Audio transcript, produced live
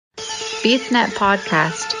BeastNet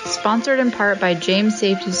Podcast, sponsored in part by James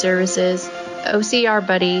Safety Services, OCR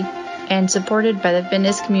Buddy, and supported by the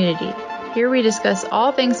fitness community. Here we discuss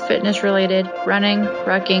all things fitness related, running,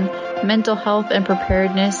 rucking, mental health and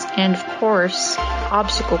preparedness, and of course,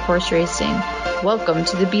 obstacle course racing. Welcome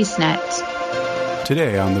to the BeastNet.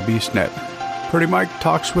 Today on the BeastNet, Pretty Mike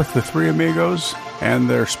talks with the three amigos and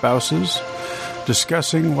their spouses,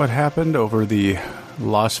 discussing what happened over the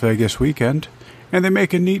Las Vegas weekend, and they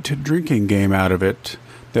make a neat drinking game out of it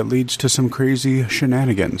that leads to some crazy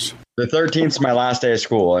shenanigans. The 13th is my last day of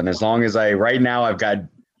school, and as long as right now I've got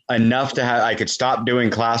enough to have, I could stop doing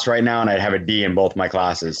class right now and I'd have a D in both my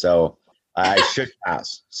classes, so I should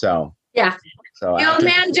pass. So yeah. So the old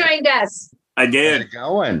man joined us. I did. How's it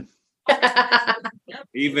going?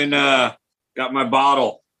 Even got my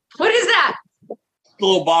bottle. What is that? A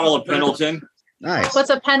little bottle of Pendleton. Nice. What's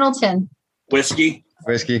a Pendleton? Whiskey.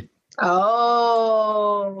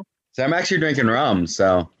 Oh. So I'm actually drinking rum.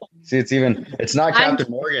 So see, it's not Captain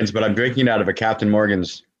Morgan's, but I'm drinking out of a Captain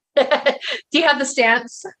Morgan's. Do you have the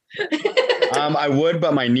stance? I would,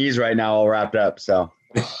 but my knees right now all wrapped up. So.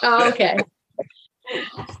 Oh, okay.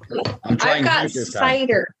 I'm trying I've got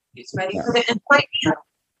cider. Yeah.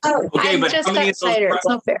 Okay, but just how many got of those cider. It's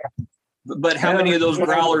not fair. But how many of those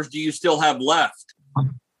growlers do you still have left?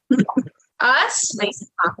 Us?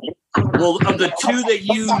 Well, of the two that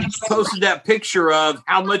you posted that picture of,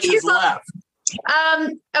 how much is left?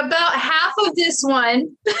 About half of this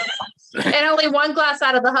one, and only one glass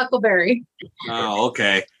out of the Huckleberry. Oh,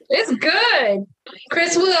 okay. It's good.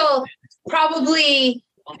 Chris will probably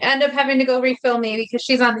end up having to go refill me because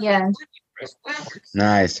she's on the end.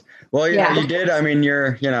 Nice. Well, yeah, you did. I mean,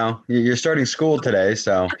 you're starting school today,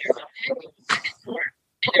 so.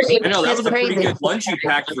 I know that was a pretty good lunch you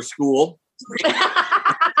packed for school.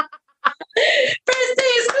 First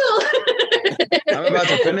day of school. I'm about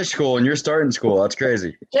to finish school and you're starting school. That's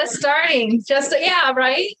crazy. Just starting. Yeah,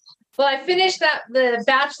 right? Well, I finished the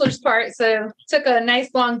bachelor's part, so took a nice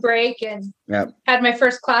long break and had my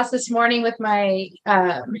first class this morning with my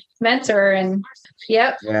mentor, and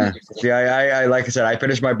yep. Yeah. See, I like I said, I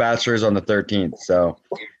finished my bachelor's on the 13th, so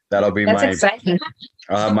that'll be exciting.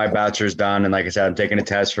 I'll have my bachelor's done, and like I said, I'm taking a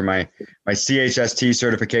test for my CHST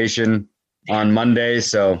certification on Monday,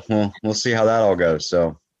 so we'll see how that all goes.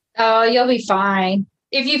 So. Oh, you'll be fine.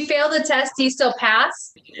 If you fail the test, do you still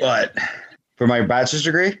pass? What? For my bachelor's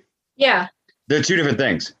degree? Yeah. They're two different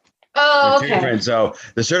things. Oh, okay. So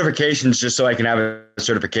the certification is just so I can have a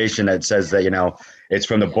certification that says that, it's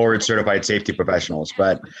from the board certified safety professionals.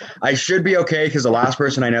 But I should be okay because the last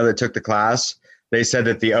person I know that took the class, they said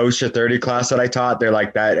that the OSHA 30 class that I taught, they're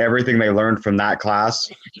like that. Everything they learned from that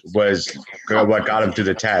class was what got them through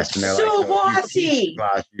the test. And they're so bossy.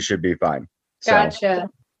 You should be fine. Gotcha.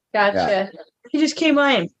 Yeah. He just came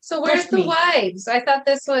in. So where's the wives? I thought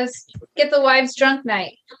this was get the wives drunk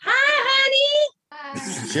night. Hi,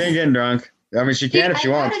 honey. She ain't getting drunk. I mean, she can if she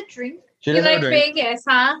wants. Drink. She You like drink. Vegas,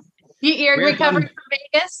 huh? You're recovering from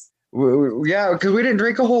Vegas? Yeah, because we didn't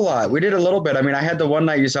drink a whole lot. We did a little bit. I mean, I had the one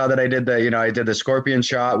night you saw that I did the scorpion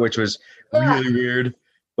shot, which was really weird.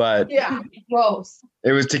 But Gross.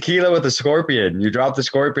 It was tequila with a scorpion. You dropped the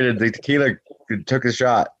scorpion and the tequila took a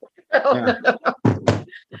shot. Yeah.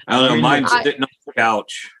 I don't know. Mine's sitting on the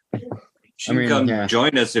couch. She can come yeah.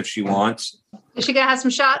 join us if she wants. Is she gonna have some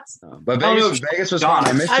shots? But Vegas was fun.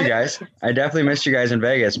 I missed you guys. I definitely missed you guys in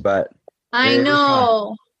Vegas, but I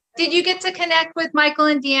know. Did you get to connect with Michael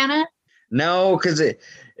and Deanna? No, because it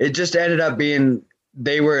just ended up being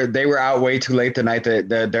they were out way too late the night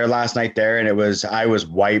that their last night there, and I was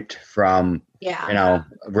wiped from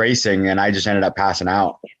racing, and I just ended up passing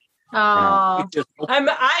out. Oh,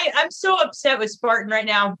 I'm so upset with Spartan right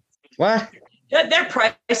now. What? Their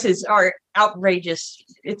prices are outrageous.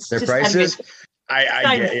 It's their just prices.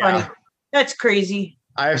 I get funny. That's crazy.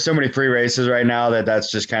 I have so many free races right now that's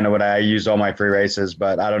just kind of what I used all my free races,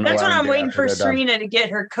 but I don't know. That's what I'm waiting for Serena to get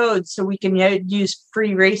her code so we can use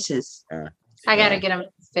free races. Yeah. I gotta get them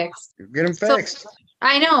fixed. Get them fixed.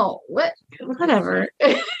 I know. Whatever.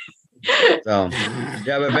 So,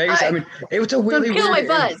 but Vegas. I mean, it was a really kill weird.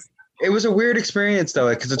 My buzz. It was a weird experience though,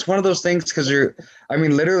 because it's one of those things. Because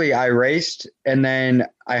literally, I raced and then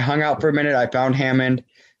I hung out for a minute. I found Hammond,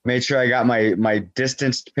 made sure I got my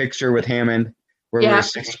distanced picture with Hammond, where we were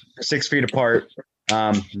 6 feet apart.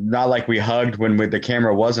 Not like we hugged when the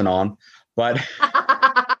camera wasn't on, but.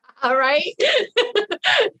 All right.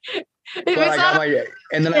 But I got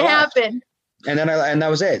and then I left. Happened. And then and that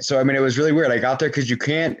was it. So I mean, it was really weird. I got there because you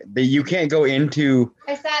can't go into.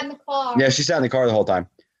 I sat in the car. Yeah, she sat in the car the whole time.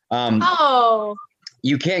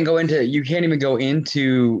 you can't even go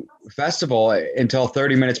into festival until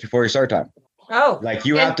 30 minutes before your start time. Oh, like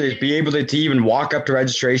you have to be able to even walk up to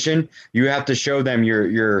registration. You have to show them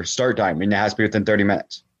your start time, and it has to be within 30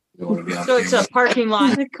 minutes. So it's a parking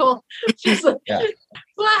lot. Cool. She's like, Yeah.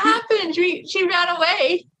 what happened? She ran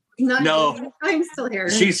away. No, I'm still here.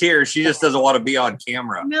 She's here. She just doesn't want to be on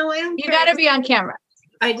camera. No, I don't. You got to be on camera.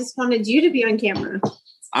 I just wanted you to be on camera.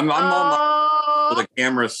 I'm on my, Oh, the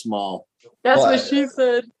camera's small. that's What? what she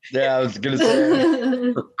said. Yeah, I was gonna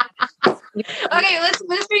say. Okay,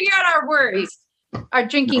 let's figure out our words. Our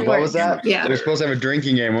drinking What words. was that? Yeah. They're supposed to have a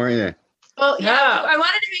drinking game, weren't you? Well, yeah, No. I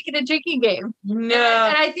wanted to make it a drinking game. No,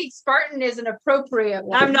 And I think Spartan is an appropriate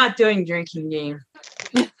one. I'm not doing drinking game.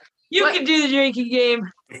 You What? can do the drinking game.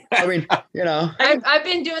 I mean, I've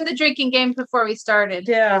been doing the drinking game before we started.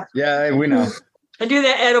 Yeah, yeah, we know. I do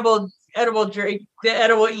the edible drink, the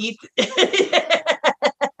edible eat.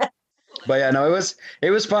 But yeah, no, it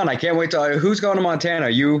was fun. I can't wait to. Who's going to Montana?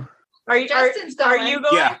 You? Justin's Are going. you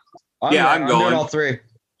going? Yeah, I'm I'm going. doing all three.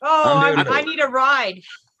 Oh, I'm doing I need a ride.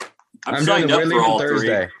 I'm signed doing. up We're for all leaving three.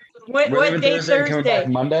 Thursday. What We're leaving day? Thursday. And coming back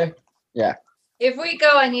Thursday. Monday. Yeah. If we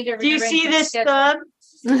go, I need to. Do you rearrange see my this schedule. thumb?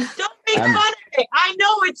 Don't make I'm- fun of it. I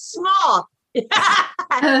know it's small,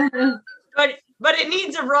 but it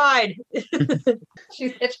needs a ride.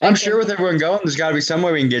 She's hitchhiking. I'm sure with everyone going, there's got to be some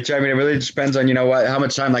way we can get you. I mean, it really just depends on how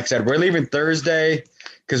much time. Like I said, we're leaving Thursday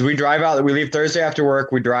because we drive out. We leave Thursday after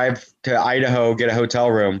work. We drive to Idaho, get a hotel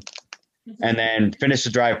room, and then finish the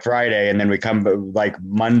drive Friday, and then we come like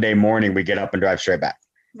Monday morning. We get up and drive straight back.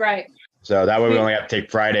 Right. So that way we only have to take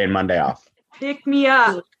Friday and Monday off. Pick me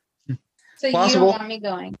up. So Possible. you don't want me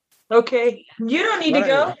going. Okay. You don't need to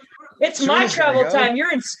go. Whatever. It's my Seriously, travel go. time.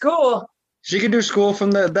 You're in school. She can do school from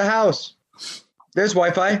the house. There's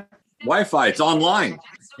Wi-Fi. Wi-Fi. It's online.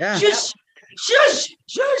 Yeah. Shush. Shush.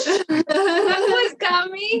 Shush. The boys got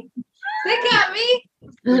me. They got me.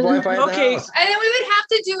 There's Wi-Fi at the Okay. house. And then we would have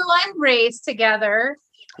to do one race together.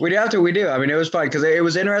 We have to. We do. I mean, it was fun because it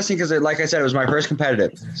was interesting because, like I said, it was my first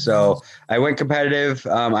competitive. So I went competitive.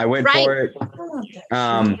 I went Right. for it.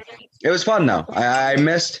 It was fun though. I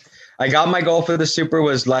missed. I got my goal for the super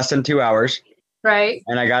was less than 2 hours, Right.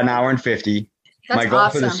 and I got an hour and 50. That's my goal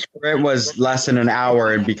for the awesome. sprint was less than an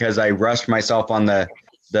hour, and because I rushed myself on the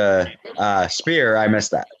spear, I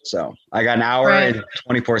missed that. So I got an hour Right. and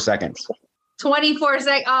 24 seconds. 24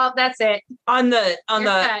 seconds. Oh, that's it. On the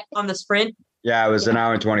You're set. sprint. Yeah, it was an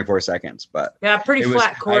hour and 24 seconds, but. Yeah, pretty It was.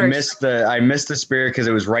 flat course. I missed the spear because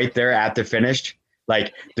it was right there at the finish.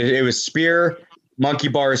 Like it was spear, monkey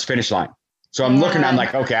bars, finish line. So I'm looking. I'm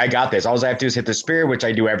like, okay, I got this. All I have to do is hit the spear, which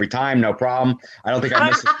I do every time, no problem. I don't think I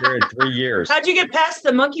missed the spear in 3 years. How'd you get past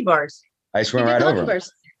the monkey bars? I just went right over. 'em.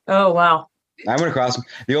 Oh wow. I went across them.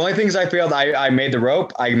 The only things I failed, I made the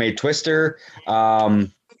rope. I made twister.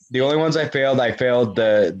 The only ones I failed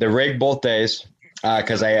the rig both days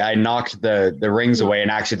because I knocked the rings away,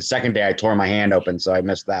 and actually the second day I tore my hand open, so I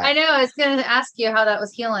missed that. I know. I was going to ask you how that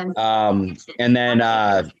was healing. And then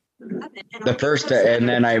the first, and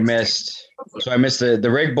then I missed. So I missed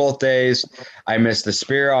the rig both days. I missed the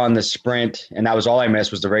spear on the sprint, and that was all I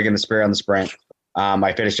missed was the rig and the spear on the sprint.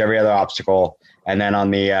 I finished every other obstacle, and then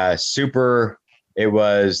on the super, it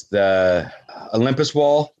was the Olympus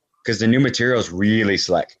wall because the new material is really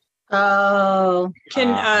slick. Oh. Oh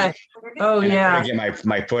And I yeah. couldn't get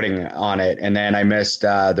my footing on it, and then I missed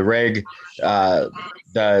the rig,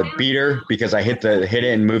 the beater because I hit it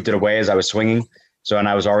and moved it away as I was swinging. So, and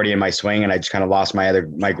I was already in my swing, and I just kind of lost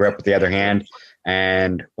my grip with the other hand.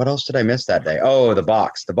 And what else did I miss that day? Oh, the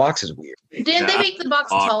box. The box is weird. Didn't they make the box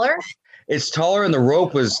Box. taller? It's taller, and the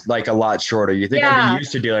rope was like a lot shorter. You think I'd Yeah. be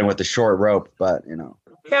used to dealing with the short rope, but you know.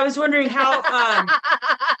 Yeah, I was wondering how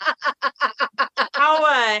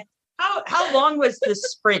how long was the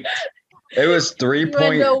sprint? It was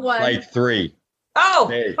 3.3. Oh,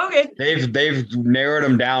 Hey. okay. They've narrowed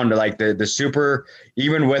them down to like the super.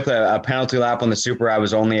 Even with a penalty lap on the super, I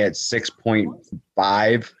was only at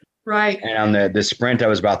 6.5, Right. and on the sprint, I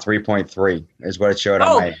was about 3.3. Is what it showed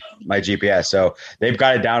on my GPS. So they've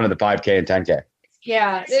got it down to the 5K and 10K.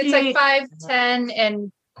 Yeah. It's like 5, 10,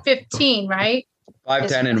 and 15, right? 5,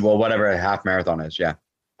 10, and whatever a half marathon is. Yeah.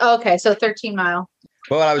 Okay. So 13 mile.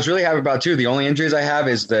 But what I was really happy about too, the only injuries I have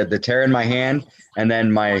is the tear in my hand and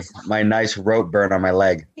then my nice rope burn on my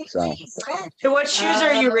leg. So So what shoes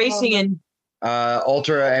are you racing in?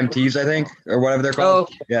 Ultra MTs, I think, or whatever they're called.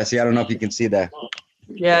 Oh, Yeah, see, I don't know if you can see that.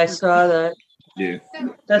 yeah, I saw that. Yeah.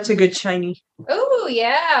 That's a good shiny. Oh,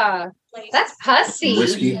 yeah. That's pussy.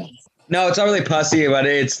 Whiskey. No, it's not really pussy, but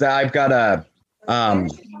I've got a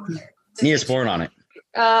Neosporin on it.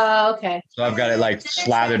 Okay. So I've got it like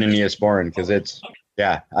slathered in Neosporin because it's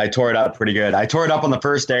Yeah, I tore it up pretty good. I tore it up on the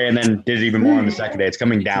first day and then did it even more on the second day. It's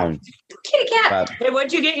coming down. Kitty cat. Hey,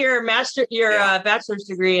 what'd you get your bachelor's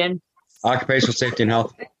degree in? Occupational safety and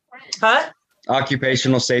health. Huh?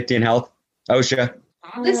 Occupational safety and health. OSHA.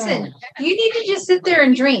 Listen, you need to just sit there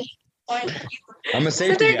and drink. I'm a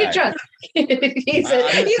Sit safety there and guy. get drunk. he's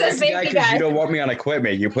a safety guy. You don't want me on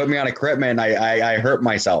equipment. You put me on equipment, I hurt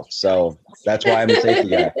myself. So that's why I'm a safety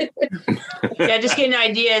guy. Yeah, just getting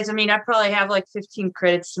ideas. I mean, I probably have like 15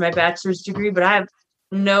 credits to my bachelor's degree, but I have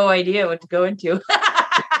no idea what to go into.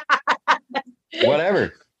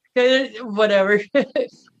 Whatever. Whatever.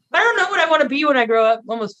 I don't know what I want to be when I grow up.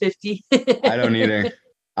 Almost 50. I don't either.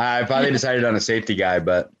 I finally decided on a safety guy,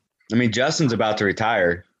 but I mean, Justin's about to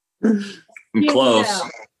retire. I'm close. How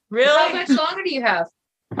Really? much longer do you have?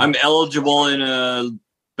 I'm eligible in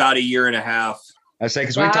about a year and a half. I say,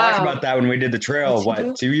 because we talked about that when we did the trail,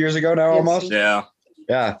 2 years ago now almost? Yeah.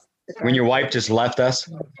 Yeah. When your wife just left us.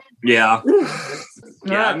 Yeah.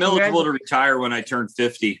 Yeah, I'm Yeah, eligible to retire when I turn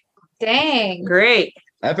 50. Dang. Great.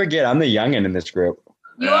 I forget, I'm the youngin' in this group.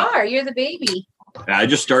 You are. You're the baby. I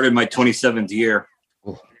just started my 27th year.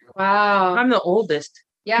 Wow. I'm the oldest.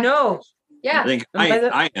 Yeah. No. Yeah. I think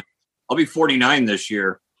I am. I'll be 49 this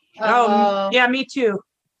year, Oh, yeah, me too.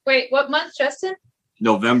 Wait, what month, Justin?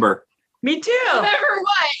 November Me too. November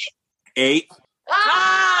what? 8th.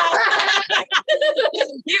 Ah!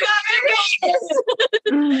 You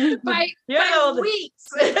got me. by You're by old. weeks.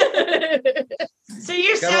 So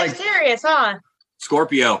you're Kinda like- Sagittarius, huh?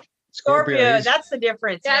 Scorpio. Scorpio. he's- That's the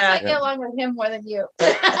difference. Yeah, I Yeah. get along with him more than you.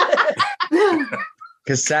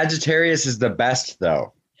 Because Sagittarius is the best,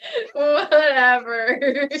 though.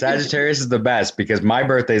 Whatever. Sagittarius is the best because my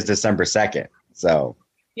birthday is December 2nd. So,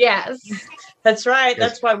 Yes. That's right.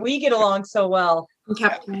 That's why we get along so well.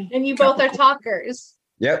 Captain. And you both are talkers.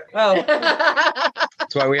 yep. Oh,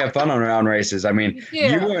 That's why we have fun on races. I mean,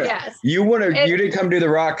 Yeah, you were, yes. you didn't come do the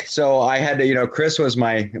rock, so I had to. Chris was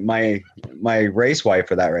my race wife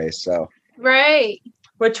for that race. So Right.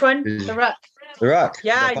 which one? The ruck. the rock.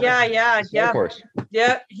 Yeah, Of yeah. course.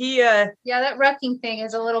 Yeah, he Yeah, that rucking thing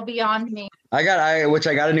is a little beyond me. I got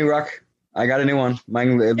a new rock. I got a new one.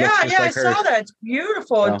 Mine it looks yeah, just I like hers. saw that. It's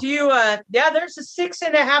beautiful. So. Do you there's a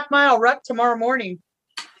 6.5 mile ruck tomorrow morning.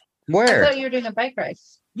 I Where? thought you were doing a bike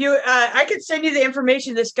race. I could send you the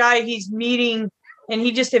information. This guy he's meeting and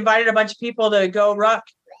he just invited a bunch of people to go ruck.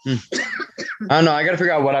 I don't know. I got to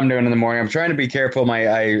figure out what I'm doing in the morning. I'm trying to be careful.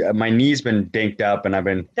 My knee's been dinked up, and I've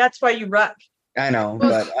been. That's why you ruck. I know,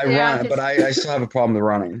 Well, but I yeah, run. But I still have a problem with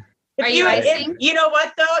running. If Are you icing? you know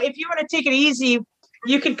what though? If you want to take it easy,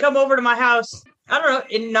 you could come over to my house. I don't know,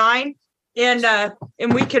 in 9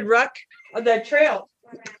 and we could ruck the trail.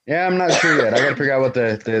 Yeah, I'm not sure yet. I got to figure out what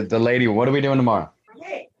the lady. What are we doing tomorrow?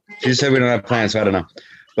 Hey, She said we don't have plans, so I don't know.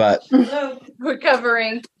 But hello.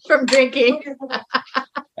 Recovering from drinking.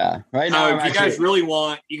 yeah, right now I'm If you guys actually. really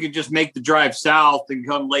want, you could just make the drive south and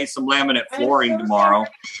come lay some laminate flooring tomorrow.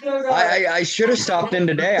 I should have stopped in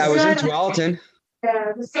today. I was in Tualatin.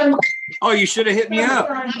 Oh, you should have hit me up.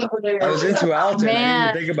 I was in Tualatin. I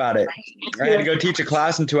Man. didn't even think about it. I had to go teach a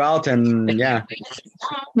class in Tualatin. Yeah.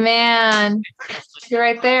 Man, you're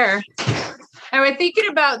right there. I was thinking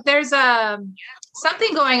about there's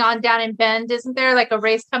something going on down in Bend, isn't there? Like a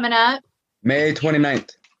race coming up May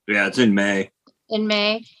 29th. Yeah, it's in May. in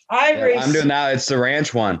May. I'm doing that. It's the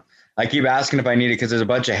ranch one. I keep asking if I need it because there's a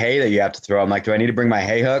bunch of hay that you have to throw. I'm like, do I need to bring my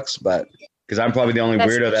hay hooks? But because I'm probably the only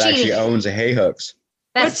That's weirdo that actually cheating. owns a hay hooks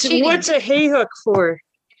That's cheating. What's a hay hook for?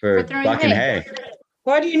 for For throwing bucking hay. hay.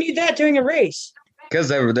 Why do you need that during a race? Because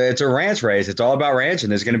it's a ranch race. It's all about ranching.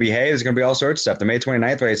 There's going to be hay. There's going to be all sorts of stuff. The May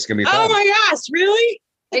 29th race is going to be fun. Oh my gosh, really?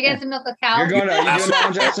 Are you guys to milk a cow? Are you doing that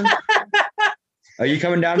one, Justin? Are you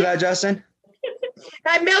coming down to that, Justin?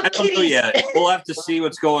 I milk I don't know kitties. yet. We'll have to see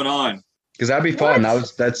what's going on. Because that'd be fun.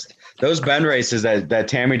 That's those Bend races that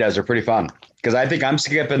Tammy does are pretty fun. Because I think I'm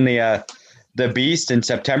skipping the Beast in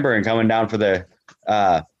September and coming down for the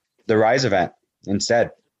Rise event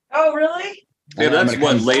instead. Oh, really? Yeah, I'm that's gonna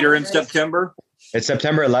what, come- later in September? It's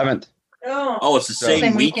September 11th. Oh. Oh, it's the So- same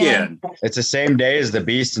Same weekend. weekend. It's the same day as the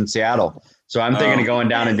Beast in Seattle. So I'm thinking of going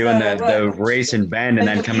down and doing the race in Bend and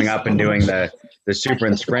then coming up and doing the Super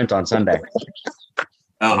and Sprint on Sunday.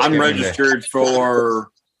 I'm registered for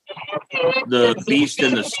the Beast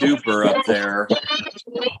and the Super up there.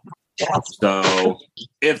 So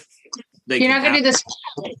if they You're not can gonna do this.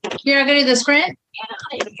 You're not gonna do the sprint.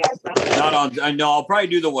 not on, I know I'll probably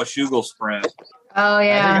do the Washougal sprint. Oh I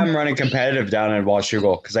yeah. think I'm running competitive down in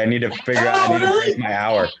Washougal because I need to figure out. I need to break my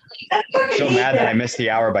hour. I'm so mad that I missed the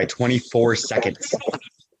hour by 24 seconds.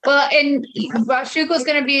 Well, and Washougal's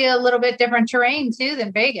going to be a little bit different terrain too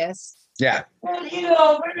than Vegas. Yeah. You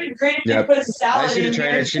know, would have been great if you put a salad I should have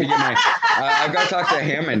trained. I should get my. I've got to talk to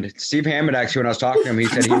Hammond, Steve Hammond. Actually, when I was talking to him, he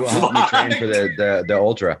said he will help me train for the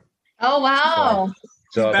ultra. Oh wow!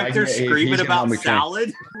 So he's back there screaming about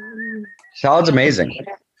salad. Salad's amazing.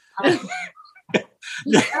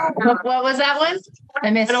 What was that one?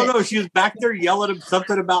 I missed it. I don't know. She was back there yelling him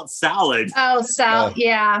something about salad. Oh,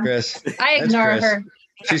 yeah. Chris. I ignore Chris. her.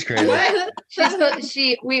 She's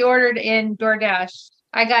crazy. We ordered in DoorDash.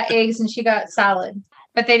 I got eggs and she got salad,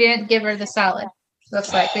 but they didn't give her the salad.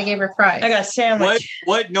 Looks like they gave her fries. I got a sandwich.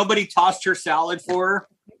 What? Nobody tossed her salad for her?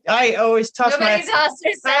 I always toss Nobody tossed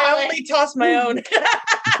her salad. I only toss my own.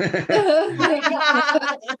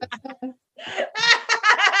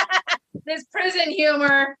 This prison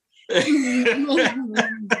humor.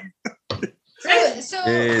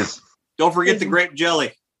 So don't forget the grape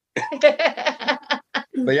jelly.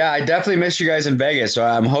 But yeah, I definitely missed you guys in Vegas. So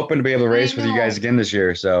I'm hoping to be able to race with you guys again this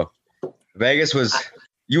year. So Vegas was,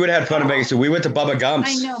 you would have had fun in Vegas. So we went to Bubba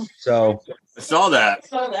Gump's. I know. So I saw that.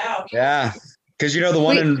 Yeah. Because you know, the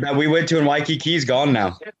one that we went to in Waikiki is gone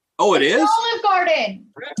now. Oh, it is? Olive Garden.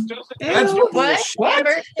 That's What?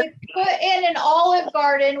 They put in an Olive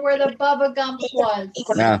Garden where the Bubba Gumps was.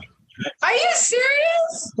 Yeah. Are you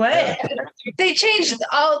serious? What? They changed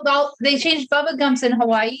they changed Bubba Gumps in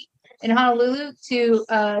Hawaii, in Honolulu, to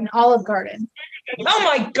an Olive Garden. Oh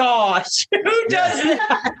my gosh! Who does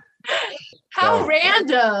that? How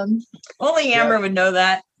random! Only Amber would know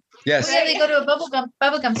that. Yes. Well, yeah, they go to a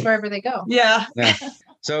Bubba Gumps wherever they go. Yeah.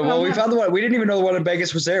 So, well, we found the one. We didn't even know the one in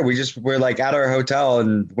Vegas was there. We just were like at our hotel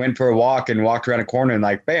and went for a walk and walked around a corner and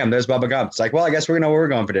like, bam, there's Bubba Gump. It's like, well, I guess we know where we're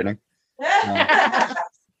going for dinner.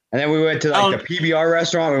 And then we went to like the PBR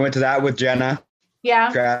restaurant. We went to that with Jenna.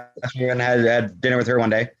 Yeah. We went and had dinner with her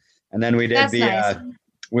one day. And then we did nice.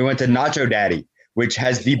 We went to Nacho Daddy, which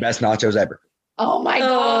has the best nachos ever. Oh my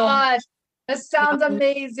gosh. That sounds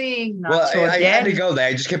amazing. Well, I had to go there.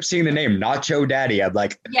 I just kept seeing the name Nacho Daddy. I'm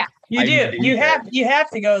like, yeah, you do. You have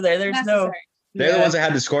to go there. There's no. They're the ones that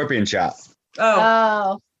had the scorpion shop.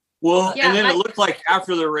 Oh. Well, and then it looked like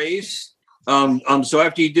after the race. So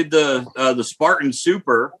after you did the Spartan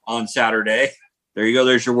Super on Saturday, there you go.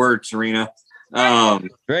 There's your word, Serena.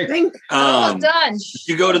 Great. Almost done. Did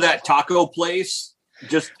you go to that taco place?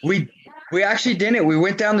 We actually didn't. We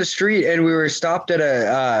went down the street and we were stopped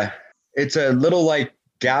at it's a little like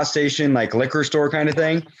gas station, like liquor store kind of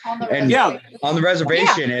thing. On the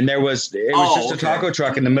reservation. And it was just a taco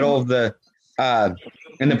truck in the middle of the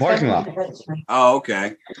in the parking lot. Oh,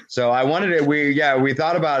 okay. So I wanted it. We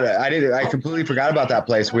thought about it. I completely forgot about that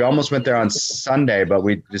place. We almost went there on Sunday, but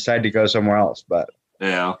we decided to go somewhere else. But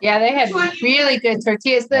yeah, they had really good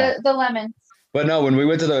tortillas. The lemon. But no, when we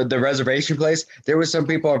went to the reservation place, there was some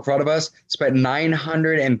people in front of us spent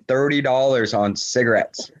 $930 on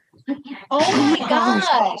cigarettes. Oh my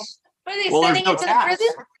gosh! Are they sending it to the prison?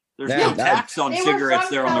 There's no tax on cigarettes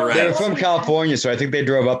there on the res. They were from California, so I think they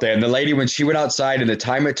drove up there. And the lady, when she went outside, and the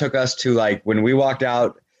time it took us to like when we walked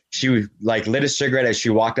out, she like lit a cigarette as she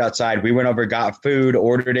walked outside. We went over, got food,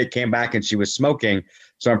 ordered it, came back, and she was smoking.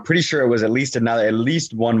 So I'm pretty sure it was at least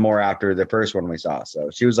one more after the first one we saw.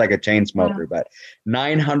 So she was like a chain smoker, but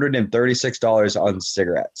 $936 on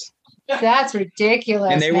cigarettes. That's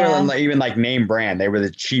ridiculous. And they were even like name brand. They were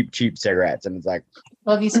the cheap cigarettes. And it's like,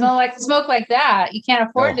 well, if you smoke like that, you can't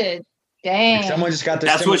afford to. Dang. Like someone just got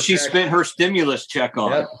That's what she spent her stimulus check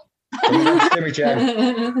on. Yep.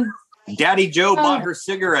 Daddy Joe bought her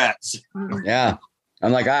cigarettes. Yeah.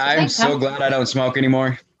 I'm like, I'm so glad I don't smoke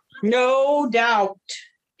anymore. No doubt.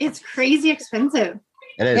 It's crazy expensive.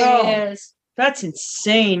 It is. It is. That's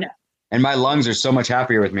insane. And my lungs are so much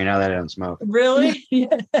happier with me now that I don't smoke. Really?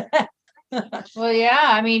 Well, yeah.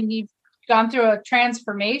 I mean, you've gone through a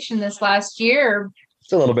transformation this last year.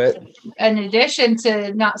 Just a little bit. In addition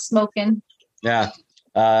to not smoking. Yeah.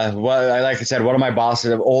 Like I said, one of my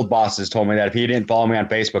old bosses told me that if he didn't follow me on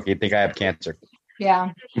Facebook, he'd think I have cancer.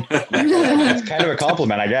 Yeah. That's kind of a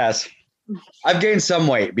compliment, I guess. I've gained some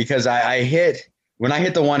weight because when I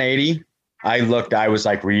hit the 180, I was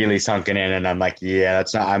like really sunken in, and I'm like, yeah,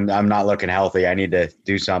 I'm not looking healthy. I need to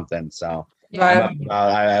do something. So I'm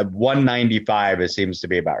up, 195, it seems to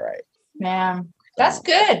be about right. Man, that's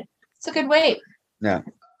good. It's a good weight. Yeah.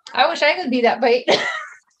 I wish I could be that weight.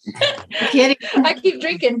 I keep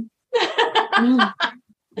drinking. How's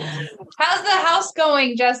the house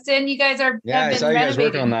going, Justin? You guys have been I saw you guys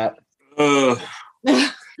working on that.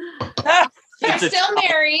 You're still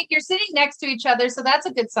married. You're sitting next to each other, so that's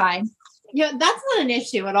a good sign. Yeah, that's not an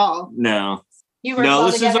issue at all. No.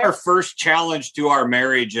 This is our first challenge to our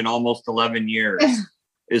marriage in almost 11 years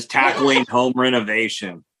is tackling home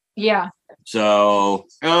renovation. Yeah. So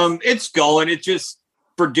it's going. It's just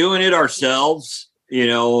for doing it ourselves,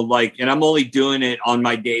 like, and I'm only doing it on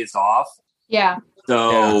my days off. Yeah.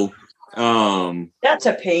 So that's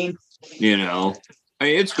a pain.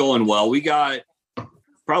 It's going well. We got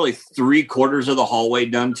probably 3/4 of the hallway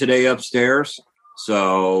done today upstairs.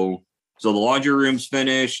 So the laundry room's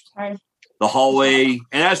finished. Right. The hallway,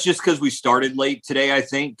 and that's just because we started late today, I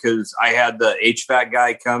think, because I had the HVAC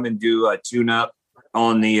guy come and do a tune-up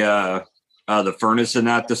on the furnace and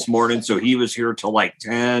that this morning. So he was here till like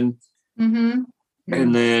 10. Mm-hmm.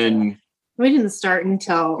 And then we didn't start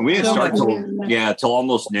till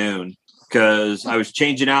almost noon, because I was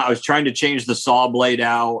changing out. I was trying to change the saw blade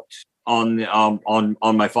out on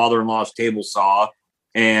my father-in-law's table saw,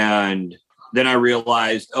 and then I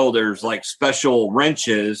realized, there's like special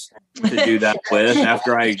wrenches to do that with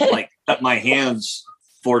after I like cut my hands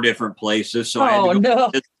 4 different places. So I had to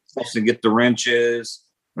go to this house and get the wrenches,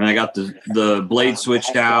 and I got the blade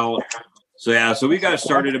switched out. So we got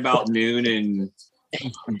started about noon and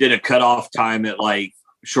did a cutoff time at like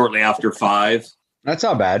shortly after 5. That's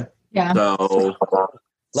not bad. Yeah. So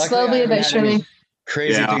slowly but surely.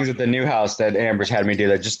 Crazy things with the new house that Amber's had me do.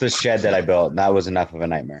 That just the shed that I built. That was enough of a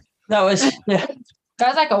nightmare. That was That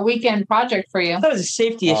was like a weekend project for you. That was a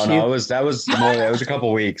safety issue. No, that was more. It was a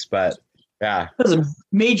couple weeks, but yeah, those are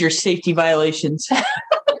major safety violations. I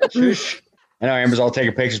know Amber's all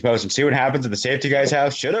taking pictures, post, and see what happens at the safety guy's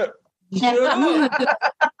house. Shut up. Do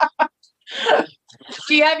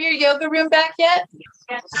you have your yoga room back yet?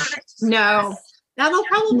 No, that'll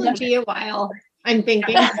probably be a while. I'm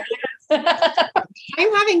thinking. I'm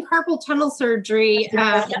having carpal tunnel surgery.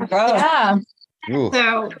 Yeah.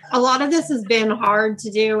 So a lot of this has been hard to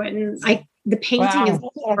do, and the painting is the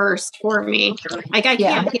worst for me. Like I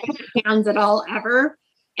can't paint my hands at all ever,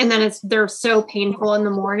 and then they're so painful in the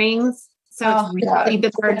mornings. So it's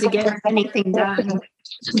really hard to get anything done.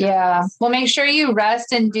 Yeah. Well, make sure you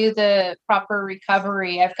rest and do the proper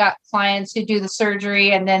recovery. I've got clients who do the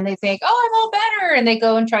surgery and then they think, I'm all better, and they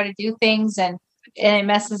go and try to do things and it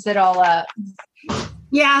messes it all up.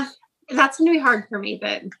 Yeah, that's gonna be hard for me,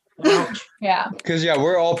 but. Yeah. Because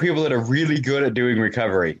we're all people that are really good at doing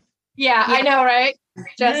recovery. Yeah, I know, right?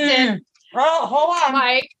 Justin. Oh, hold on,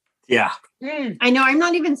 Mike. Yeah. I know I'm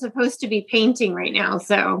not even supposed to be painting right now,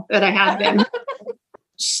 but I have been.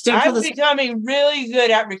 I'm becoming really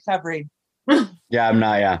good at recovery. Yeah, I'm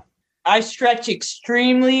not. Yeah. I stretch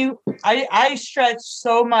extremely. I stretch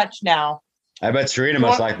so much now. I bet Serena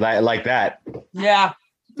must like that. Yeah.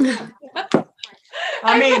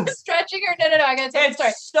 I mean, stretching her. No. I gotta tell you the story.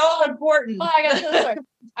 It's so important. Oh, I gotta tell the story.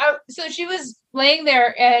 So she was laying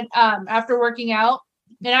there, and after working out,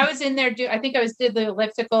 and I was in there. I think I did the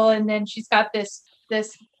elliptical, and then she's got this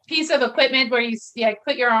piece of equipment where you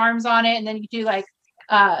put your arms on it, and then you do like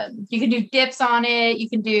you can do dips on it. You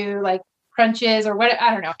can do like crunches or what.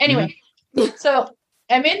 I don't know. Anyway, so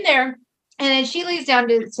I'm in there, and then she lays down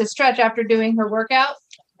to stretch after doing her workout.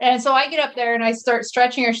 And so I get up there and I start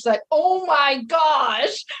stretching her. She's like, "Oh my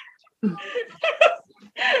gosh." And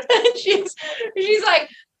she's like,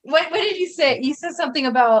 what did you say? You said something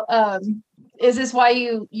about, is this why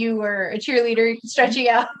you were a cheerleader stretching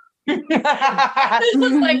out? I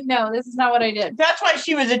was like, no, this is not what I did. That's why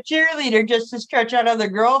she was a cheerleader, just to stretch out other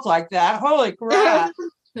girls like that. Holy crap.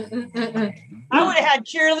 I would have had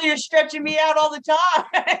cheerleaders stretching me out all the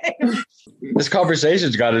time. This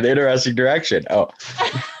conversation's got an interesting direction. Oh.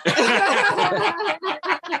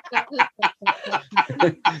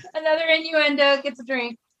 Another innuendo gets a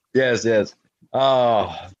drink. Yes.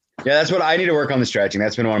 Oh, yeah. That's what I need to work on, the stretching.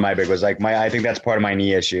 That's been one of my big ones. Like I think that's part of my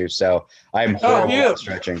knee issue. So I'm horrible at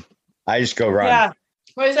stretching. I just go run. Yeah.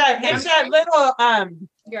 What is that? It's that little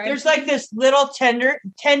there's like this little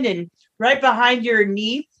tendon right behind your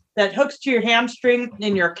knee that hooks to your hamstring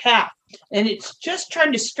and your calf, and it's just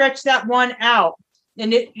trying to stretch that one out,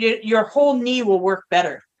 and your whole knee will work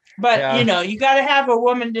better. But you got to have a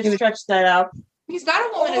woman to stretch that out. He's got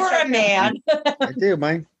a woman or a man. I do,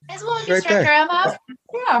 Mike. His woman can stretch him out.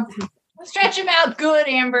 Yeah, stretch him out good,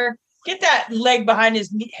 Amber. Get that leg behind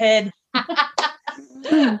his head.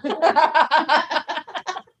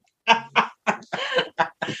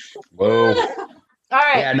 Whoa. All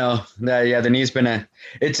right. Yeah, no. The knee's been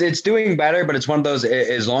it's doing better, but it's one of those,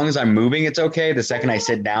 as long as I'm moving, it's okay. The second I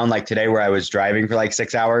sit down, like today where I was driving for like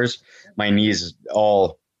 6 hours, my knee's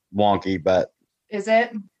all wonky, but. Is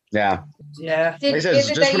it? Yeah. Yeah. Like I said, it's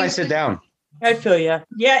just when I sit down. I feel you.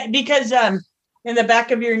 Yeah, because in the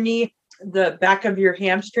back of your knee, the back of your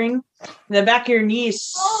hamstring, the back of your knee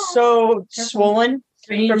is so swollen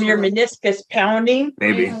from your meniscus pounding.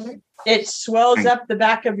 Maybe. It swells up the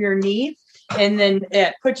back of your knee. and then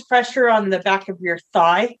it puts pressure on the back of your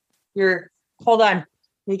thigh. Hold on, let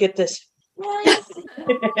me get this. So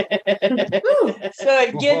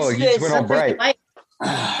it gets this. Went all bright.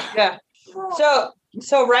 Yeah.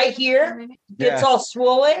 So right here gets all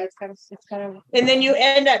swollen, and then you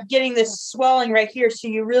end up getting this swelling right here. So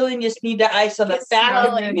you really just need to ice on the back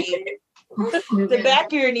of your knee. The back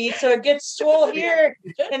of your knee, so it gets swollen here,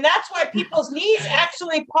 and that's why people's knees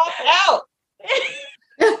actually pop out.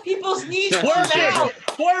 People's knees pop out.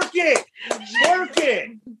 Work it.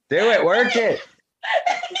 Do it. Work it.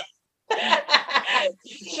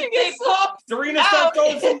 They pop. Serena, start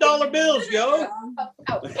throwing some dollar bills, yo.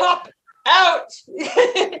 Pop out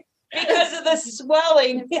because of the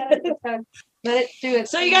swelling. Let it do it.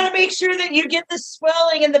 So you got to make sure that you get the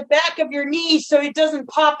swelling in the back of your knee so it doesn't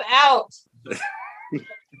pop out.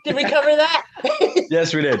 Did we cover that?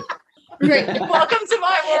 Yes, we did. Great. Welcome to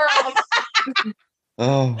my world.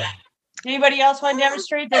 Oh. Anybody else want to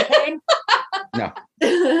demonstrate their pain? No.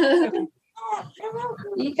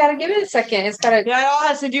 You got to give it a second. It's got to. Yeah, it all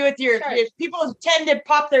has to do with your people tend to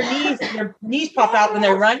pop their knees pop out when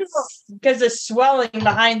they run because of swelling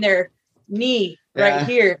behind their knee right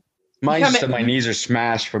here. Mine just my knees are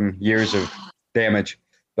smashed from years of damage,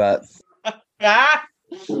 but I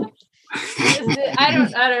don't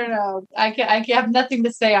know. I have nothing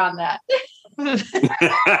to say on that.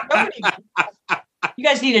 You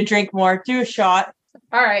guys need to drink more. Do a shot.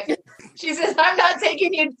 All right. She says, I'm not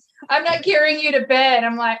carrying you to bed.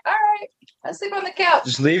 I'm like, all right, I'll sleep on the couch.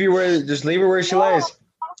 Just leave her where she lays.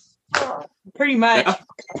 Pretty much. Yeah.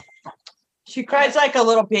 She cries like a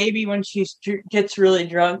little baby when she gets really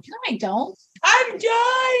drunk. No, I don't. I'm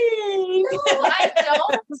dying. No, I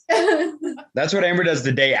don't. That's what Amber does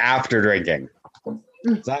the day after drinking.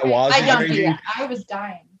 It's not while she's drinking. Do that. I was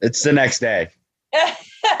dying. It's the next day.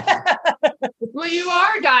 Well, you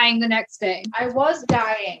are dying the next day. I was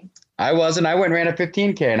dying. I wasn't. I went and ran a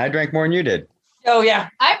 15K and I drank more than you did. Oh, yeah.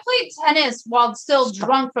 I played tennis while still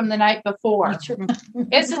drunk from the night before.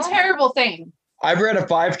 It's a terrible thing. I've ran a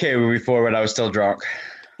 5K before when I was still drunk.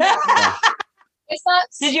 It's not.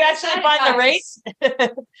 Did you actually find the race?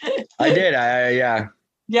 I did. Yeah.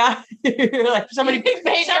 Yeah. Like somebody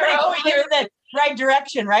made you in the right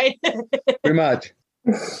direction, right? Pretty much.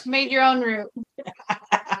 Made your own route.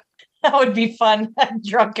 That would be fun.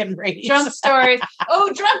 Drunken race. Drunk stories.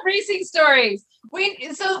 Oh, drunk racing stories. We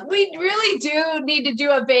really do need to do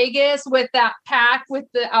a Vegas with that pack with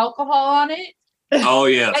the alcohol on it. Oh,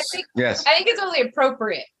 yes. I think it's only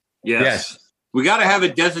appropriate. Yes. We got to have a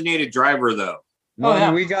designated driver, though.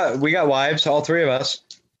 Well, we got wives, all three of us.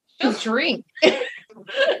 She'll drink. I'm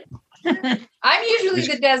usually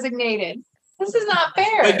the designated. This is not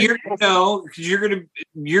fair. But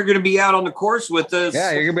you're gonna be out on the course with us.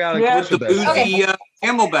 Yeah, you're gonna be out on the course with us. Boozy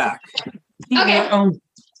Camelback. Okay.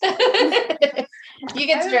 You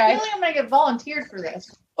get to drive. I feel like I'm gonna get volunteered for this.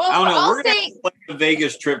 Well, I don't know. We're gonna plan a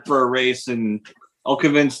Vegas trip for a race, and I'll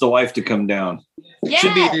convince the wife to come down. Yeah.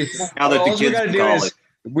 Should be now that the kids are in college.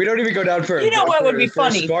 We don't even go down for. You know what would be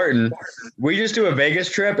funny? Spartan. We just do a Vegas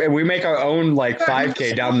trip, and we make our own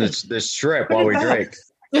 5K down this strip while we drink.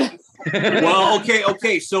 Well,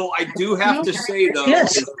 okay. So I do have to say though,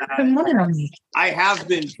 I have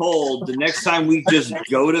been told the next time we just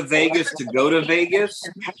go to Vegas,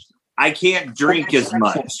 I can't drink as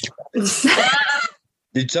much.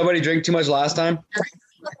 Did somebody drink too much last time?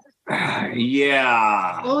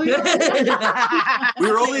 Yeah. Oh, yeah.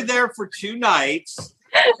 We were only there for 2 nights.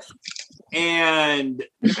 And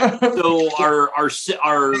so our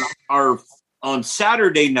on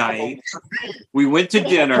Saturday night, we went to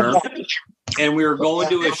dinner and we were going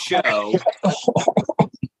to a show.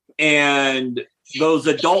 And those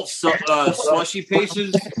adult slushy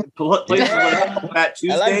places Fat Tuesdays.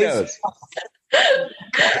 I like those.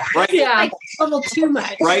 Right? Yeah, like a little too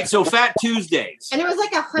much. Right. So Fat Tuesdays. And it was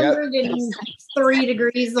like 103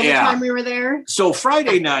 degrees the whole time we were there. So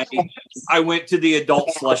Friday night, I went to the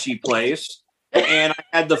adult slushy place and I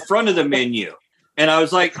had the front of the menu. And I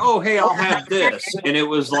was like, oh, hey, I'll have this. And it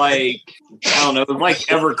was like, I don't know, it was like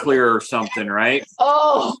Everclear or something, right?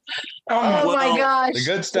 Oh my gosh. The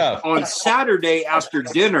good stuff. On Saturday after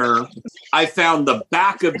dinner, I found the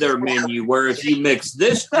back of their menu where if you mix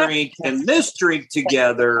this drink and this drink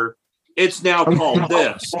together, it's now called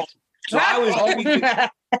this. So I was drinking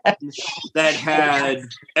that had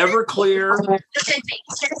Everclear,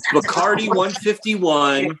 Bacardi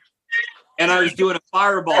 151, and I was doing a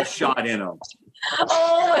Fireball shot in them.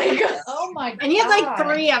 Oh my god! Oh my god! And you had like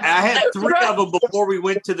 3 of them. I had 3 of them before we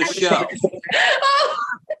went to the show.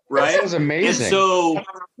 Right? That was amazing. And so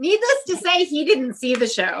Needless to say, he didn't see the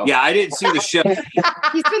show. Yeah, I didn't see the show. He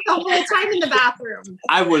spent the whole time in the bathroom.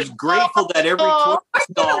 I was grateful that every toilet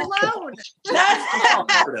stall. Alone.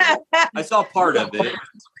 I saw part of it.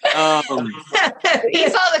 He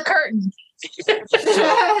saw the curtain.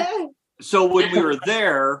 So when we were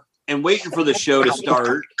there and waiting for the show to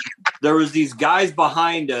start, there was these guys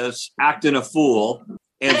behind us acting a fool.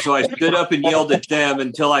 And so I stood up and yelled at them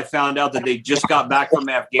until I found out that they just got back from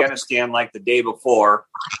Afghanistan like the day before.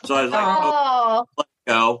 So I was like, oh, let's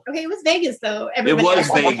go. Okay, it was Vegas though. It was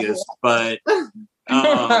Vegas, but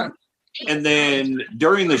and then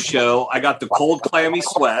during the show, I got the cold, clammy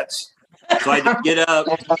sweats. So I had to get up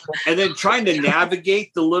and then trying to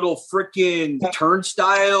navigate the little freaking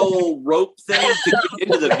turnstile rope thing to get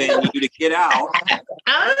into the venue to get out.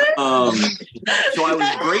 So I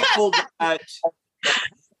was grateful that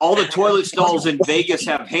all the toilet stalls in Vegas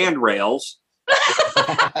have handrails.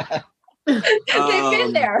 They've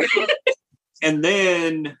been there. And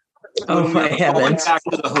then going back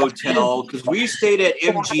to the hotel, because we stayed at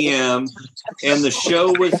MGM and the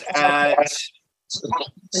show was at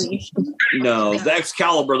the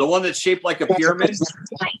Excalibur, the one that's shaped like a pyramid.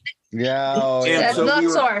 Yeah. And so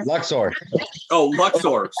Luxor. Oh,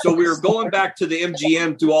 Luxor. So we were going back to the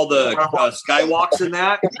MGM through all the skywalks and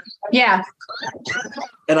that. Yeah.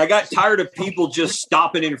 And I got tired of people just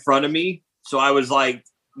stopping in front of me. So I was like,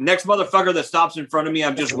 next motherfucker that stops in front of me,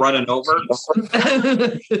 I'm just running over.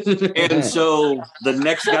 And so the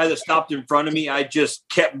next guy that stopped in front of me, I just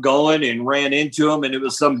kept going and ran into him. And it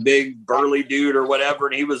was some big burly dude or whatever.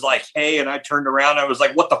 And he was like, hey, and I turned around. I was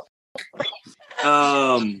like, what the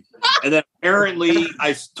and then apparently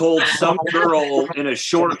I told some girl in a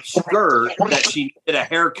short skirt that she needed a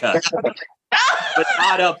haircut, but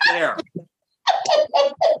not up there.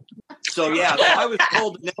 So yeah, so I was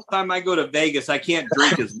told the next time I go to Vegas, I can't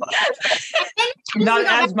drink as much. Not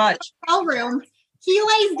as much. Hotel room. He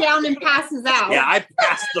lays down and passes out. Yeah, I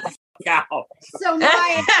passed the fuck out. So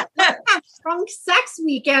my drunk sex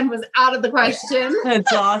weekend was out of the question.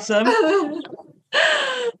 That's awesome.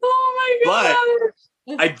 Oh my God.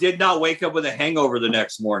 But I did not wake up with a hangover the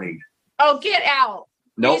next morning. Oh, get out.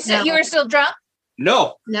 Nope. You were still drunk?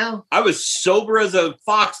 No. No. I was sober as a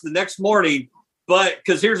fox the next morning, but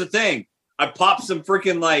because here's the thing. I popped some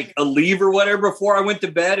freaking like a leave or whatever before I went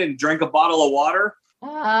to bed and drank a bottle of water.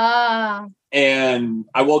 And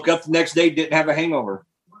I woke up the next day, didn't have a hangover.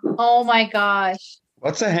 Oh my gosh.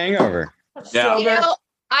 What's a hangover? Yeah. You know,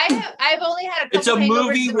 I've only had a couple It's a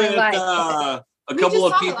movie with a couple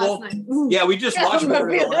of people. Yeah, we just watched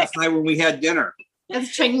it last night when we had dinner. At the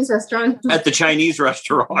Chinese restaurant. At the Chinese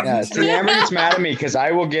restaurant. Yeah, see, Amber gets mad at me because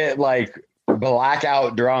I will get like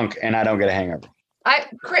blackout drunk and I don't get a hangover.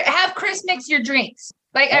 Have Chris mix your drinks.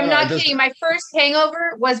 Like, I'm not kidding. My first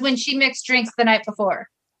hangover was when she mixed drinks the night before.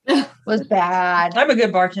 It was bad. I'm a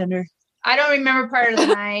good bartender. I don't remember part of the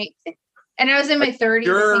night. And I was in my 30s.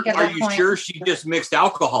 Are you sure she just mixed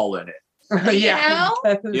alcohol in it? Yeah.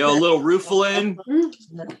 A little Rufalin.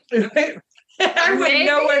 I wouldn't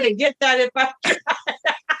know where to get that if I.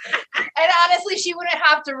 And honestly, she wouldn't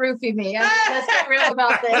have to roofie me. Let's get real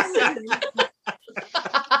about this.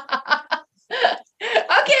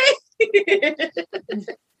 Okay.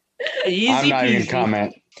 Easy I'm not peasy. even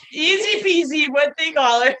comment. Easy peasy. What they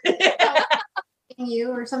call it?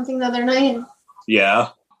 You or something the other night. Yeah.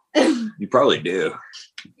 You probably do.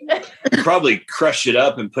 You probably crush it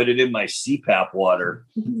up and put it in my CPAP water.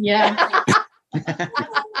 Yeah.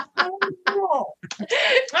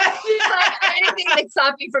 Anything like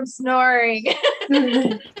stop you from snoring.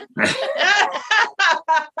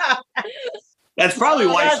 That's probably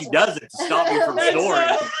why she does it, to stop you from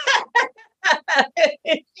snoring.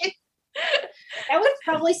 That would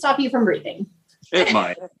probably stop you from breathing. It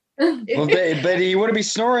might. Well, but you wouldn't be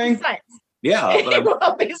snoring. Yeah, but You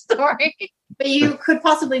won't be snoring. But you could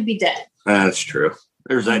possibly be dead. That's true.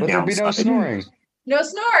 There's that But there'd be downside. no snoring. No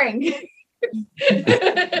snoring.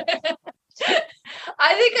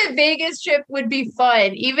 I think a Vegas trip would be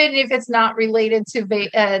fun, even if it's not related to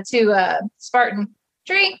Spartan.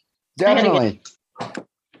 Drink. Definitely.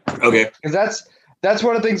 Okay. Because that's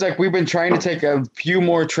one of the things, like, we've been trying to take a few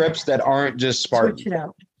more trips that aren't just Spartan. Switch it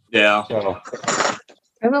out. Yeah. So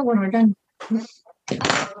I will when we're done.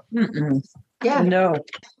 Yeah. No.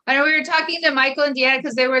 I know we were talking to Michael and Deanna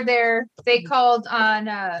because they were there. They called on,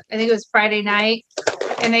 I think it was Friday night,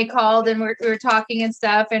 and they called and we were talking and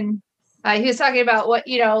stuff. And he was talking about what,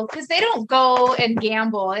 because they don't go and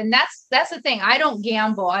gamble. And that's the thing. I don't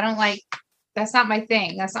gamble. I don't that's not my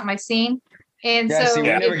thing. That's not my scene. And yeah, so see, we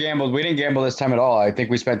never gambled. We didn't gamble this time at all. I think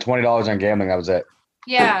we spent $20 on gambling. That was it.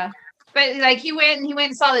 Yeah. But like he went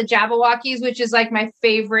and saw the Jabberwockies, which is like my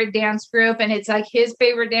favorite dance group, and it's like his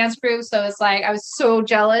favorite dance group. So it's like I was so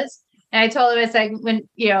jealous. And I told him it's like when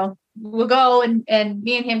we'll go and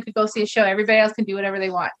me and him could go see a show. Everybody else can do whatever they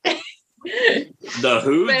want. The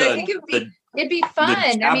who? But I think it'd be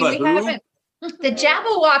fun. I mean, we haven't. The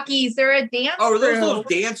Jabberwockies, they're a dance. Oh, are those little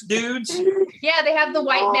dance dudes? Yeah, they have the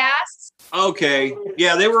white masks. Okay.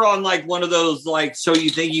 Yeah, they were on like one of those like So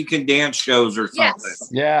You Think You Can Dance shows or something. Yes.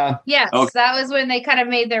 Yeah. Yes. Okay. That was when they kind of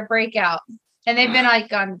made their breakout. And they've been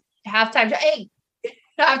like on halftime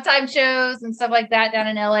shows and stuff like that down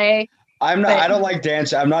in LA. I don't like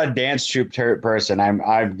dance. I'm not a dance troupe person.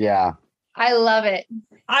 Yeah. I love it.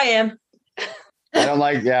 I am. I don't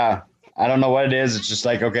like, yeah. I don't know what it is. It's just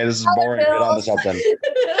like, okay, this is boring. Get on to something.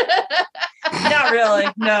 Not really.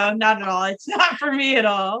 No, not at all. It's not for me at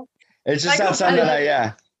all. It's just not something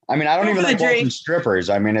that I mean, I don't even like watching strippers.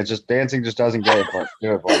 I mean, it's just dancing just doesn't do it for me.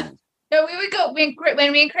 No, we would go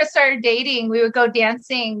when me and Chris started dating, we would go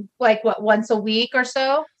dancing like once a week or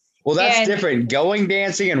so. Well, that's different. Going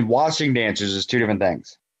dancing and watching dancers is two different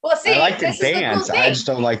things. Well, see, I like to dance. I just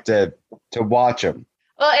don't like to watch them.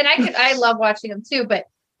 Well, and I love watching them too, but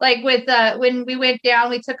like with when we went down,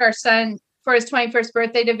 we took our son for his 21st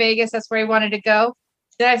birthday to Vegas. That's where he wanted to go.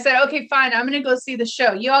 Then I said, okay, fine. I'm going to go see the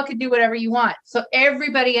show. You all can do whatever you want. So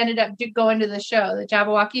everybody ended up going to the show, the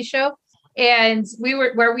Jabberwocky show. And we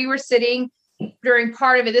were sitting during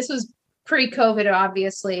part of it. This was pre-COVID,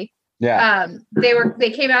 obviously. Yeah.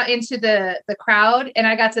 They came out into the crowd and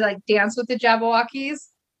I got to like dance with the Jabberwockies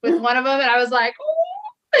with one of them. And I was like, oh.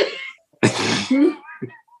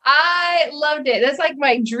 I loved it. That's like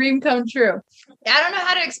my dream come true. I don't know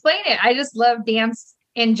how to explain it. I just love dance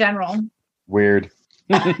in general. Weird.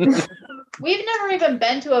 We've never even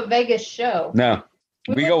been to a Vegas show. No.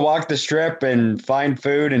 We go walk the strip and find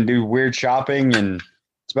food and do weird shopping, and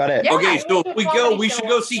that's about it. Yeah, okay, so we should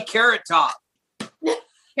go see Carrot Top.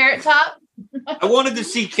 Carrot Top? I wanted to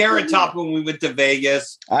see Carrot Top when we went to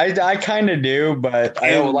Vegas. I kind of do, but I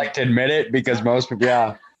don't like to admit it because most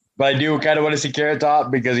people, But I do kind of want to see Carrot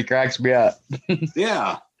Top because he cracks me up.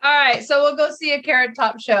 Yeah. All right, so we'll go see a Carrot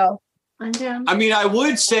Top show. I mean, I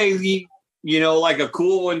would say like a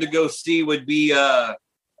cool one to go see would be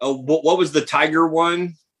what was the Tiger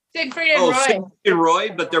one? Siegfried and Roy. Siegfried and Roy,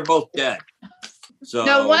 but they're both dead. So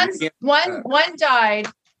no, one died.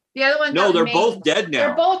 The other one. No, they're both dead now.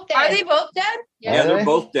 They're both dead. Are they both dead? Yeah, they're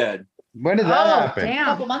both dead. When did that happen? Damn. A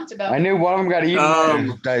couple months ago. I knew one of them got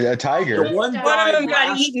eaten by a tiger. One of them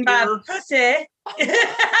got eaten by a pussy.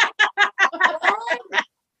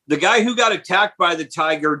 The guy who got attacked by the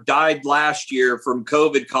tiger died last year from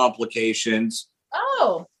COVID complications.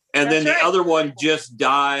 Oh. And then the other one just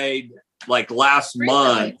died like last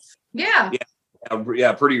month. Yeah.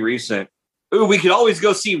 Yeah, pretty recent. Ooh, we could always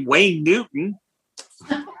go see Wayne Newton.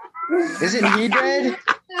 Isn't he dead?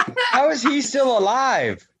 How is he still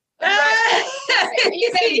alive?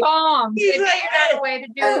 He's a bomb. They figured out a way to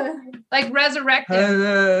do like resurrect him.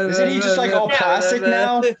 Isn't he just like all plastic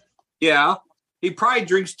now? Yeah. He probably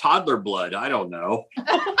drinks toddler blood. I don't know.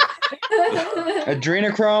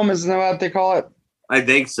 Adrenochrome, isn't that what they call it? I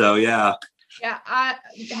think so, yeah. Yeah, I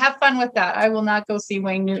have fun with that. I will not go see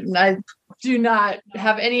Wayne Newton. I do not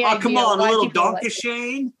have any idea. Oh, come on, a little Donkey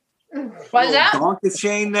Shane. What is that? Donkey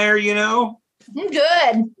Shane there, I'm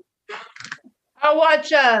good. I'll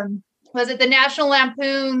watch, was it the National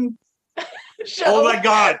Lampoon show? Oh my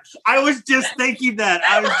God. I was just thinking that.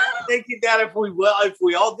 I was thinking that if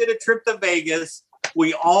we all did a trip to Vegas,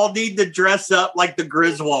 we all need to dress up like the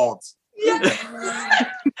Griswolds. Yes.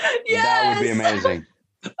 That would be amazing.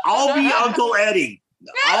 I'll be Uncle Eddie.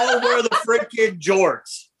 I'll wear the freaking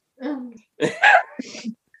jorts. Oh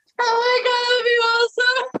my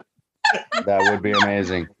God, that would be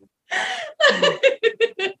amazing.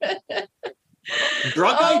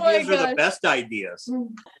 Drunk ideas are the best ideas.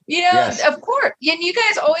 Yes. Of course. And you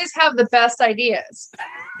guys always have the best ideas.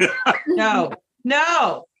 No.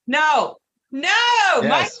 Yes.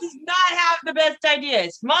 Mike does not have the best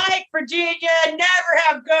ideas. Mike, Virginia, never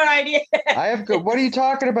have good ideas. I have good. What are you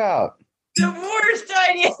talking about? The worst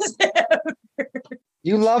ideas ever.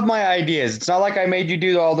 You love my ideas. It's not like I made you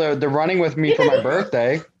do all the running with me for my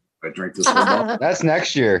birthday. I drank this one. That's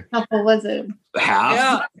next year. How full was it? Half.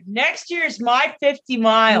 Yeah. Next year's my 50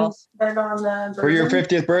 miles. For your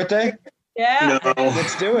 50th birthday? Yeah. No.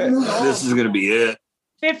 Let's do it. This is going to be it.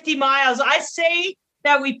 50 miles. I say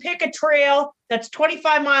that we pick a trail that's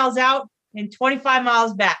 25 miles out and 25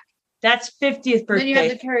 miles back. That's 50th birthday. Then you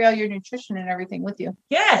have to carry all your nutrition and everything with you.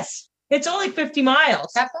 Yes. It's only 50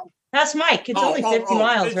 miles. Have fun. That's Mike. It's only 50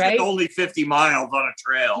 miles, right? It's only 50 miles on a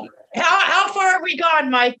trail. How far have we gone,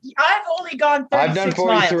 Mike? I've only gone 36 I've done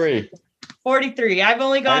 43. Miles. 43. I've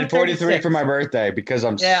only gone 43 36. for my birthday because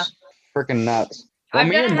I'm freaking nuts. Well, I've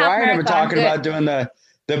me done and a half Brian have been marathon, talking about doing the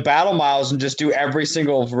battle miles and just do every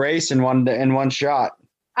single race in one shot.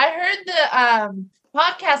 I heard the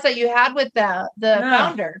podcast that you had with the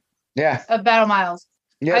founder of Battle Miles.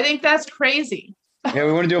 Yeah. I think that's crazy. Yeah,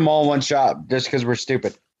 we want to do them all in one shot just because we're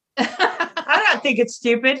stupid. I don't think it's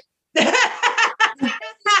stupid.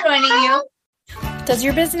 Joining you. Does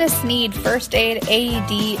your business need first aid,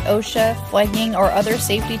 AED, OSHA, flagging, or other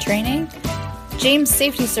safety training? James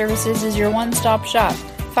Safety Services is your one-stop shop.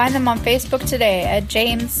 Find them on Facebook today at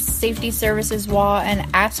James Safety Services WA and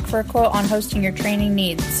ask for a quote on hosting your training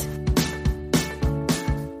needs.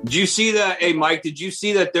 Did you see that? Hey, Mike, did you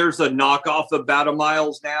see that there's a knockoff of Battle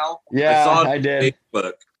Miles now? Yeah, I saw it I did.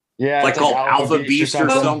 Facebook. Yeah, like called Alpha Beast or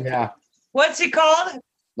something. Yeah. What's it called?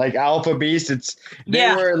 Like Alpha Beast. It's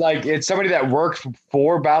somebody that worked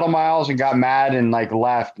for Battle Miles and got mad and like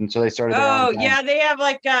left, and so they started. Oh yeah, they have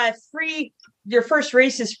like free. Your first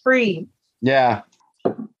race is free. Yeah.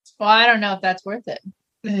 Well, I don't know if that's worth it.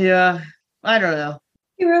 Yeah, I don't know.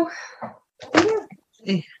 Hero.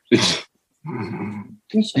 Do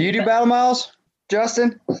you do Battle Miles,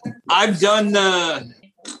 Justin? I've done so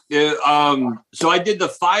I did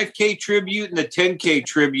the 5K tribute and the 10K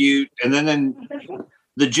tribute, and then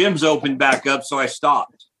the gyms opened back up, so I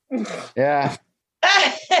stopped. Yeah.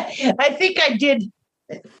 I think I did.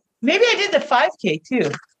 Maybe I did the 5K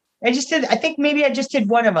too. I think maybe I just did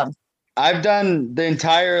one of them. I've done the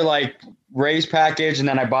entire like race package, and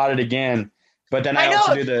then I bought it again. But then I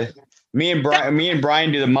also do me and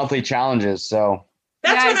Brian do the monthly challenges. So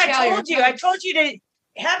that's what I told you. I told you to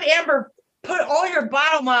have Amber put all your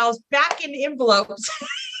Battle Miles back in envelopes.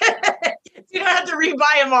 You don't have to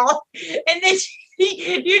rebuy them all. And then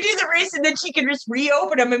you do the race, and then she can just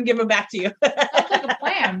reopen them and give them back to you. That's like a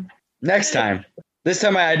plan. Next time. This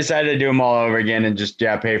time I decided to do them all over again and just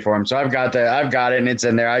pay for them. So I've got it and it's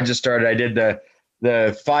in there. I just started. I did the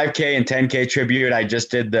 5K and 10K tribute. I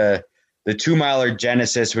just did the 2-miler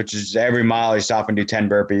Genesis, which is every mile you stop and do 10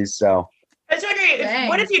 burpees. So I was wondering,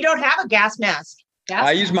 what if you don't have a gas mask?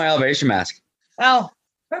 I use my elevation mask. Oh,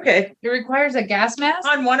 okay. It requires a gas mask?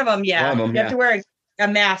 On one of them, yeah. One of them, you have to wear a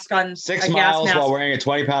mask on 6 miles while wearing a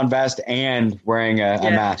 20-pound vest and wearing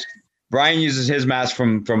a mask. Brian uses his mask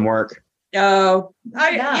from work. Oh,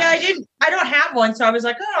 I didn't. I don't have one, so I was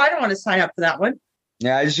like, I don't want to sign up for that one.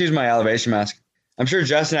 Yeah, I just use my elevation mask. I'm sure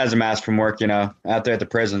Justin has a mask from work, out there at the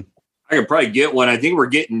prison. I could probably get one. I think we're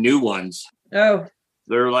getting new ones. Oh,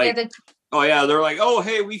 they're like, they're like, oh,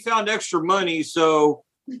 hey, we found extra money, so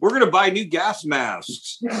we're gonna buy new gas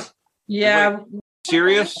masks. Yeah, like,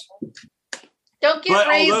 serious? Don't get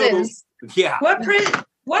raisins. Yeah. What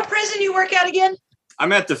prison you work at again?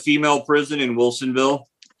 I'm at the female prison in Wilsonville.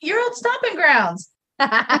 Your old stomping grounds.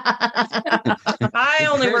 I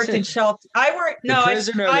only worked in shelter. I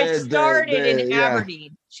started in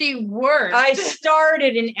Aberdeen. She worked. I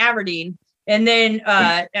started in Aberdeen, and then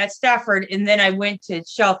at Stafford, and then I went to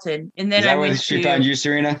Shelton, and then I went to. She found you,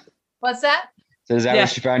 Serena? What's that? So is that where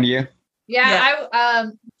she found you? Yeah. I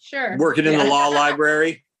sure. Working in the law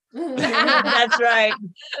library. That's right.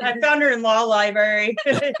 I found her in law library.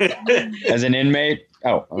 As an inmate?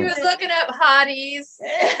 Oh. He was looking up hotties.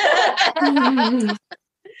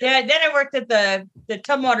 Yeah, then I worked at the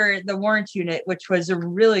Tumwater, the warrant unit, which was a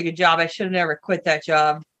really good job. I should have never quit that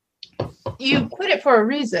job. You quit it for a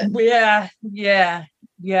reason. Yeah.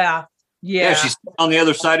 She's on the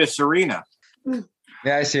other side of Serena.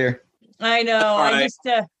 Yeah, I see her. I know. Right. I used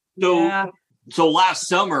to. So last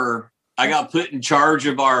summer, I got put in charge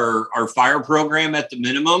of our fire program at the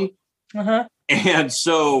minimum. Uh-huh. And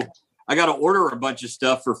so I got to order a bunch of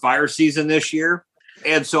stuff for fire season this year.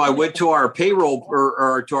 And so I went to our payroll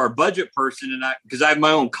or to our budget person, and because I have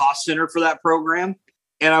my own cost center for that program.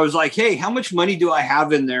 And I was like, hey, how much money do I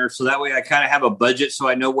have in there? So that way I kind of have a budget so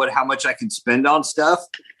I know how much I can spend on stuff.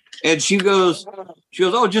 And she goes,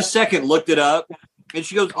 oh, just a second, looked it up. And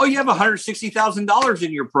she goes, oh, you have $160,000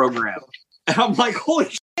 in your program. And I'm like, holy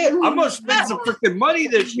shit, I'm going to spend some freaking money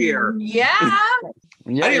this year. Yeah. I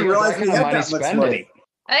didn't realize we had that much money.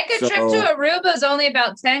 I think a trip to Aruba is only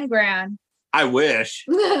about 10 grand. I wish.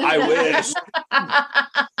 There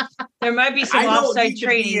might be some offsite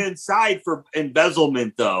trading inside for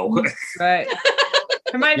embezzlement, though. Right.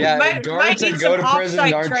 Guards that go to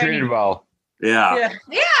prison aren't treated well. Yeah,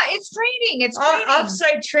 it's training. It's training.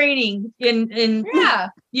 Offsite training in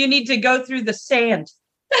you need to go through the sand.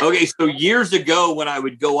 Okay, so years ago when I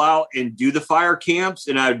would go out and do the fire camps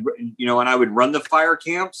and I would run the fire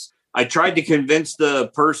camps, I tried to convince the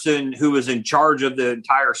person who was in charge of the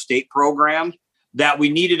entire state program that we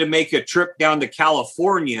needed to make a trip down to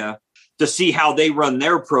California to see how they run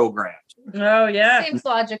their program. Oh yeah, seems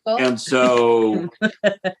logical. And so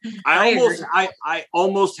I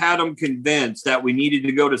almost had them convinced that we needed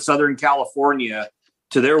to go to Southern California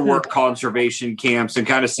to their work conservation camps and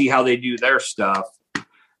kind of see how they do their stuff.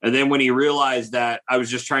 And then when he realized that I was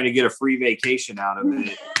just trying to get a free vacation out of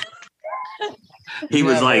it, he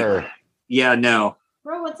was like, "Yeah, no,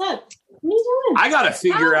 bro, what's up? What are you doing? I got to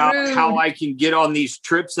figure out how I can get on these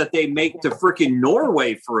trips that they make to freaking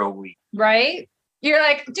Norway for a week." Right? You're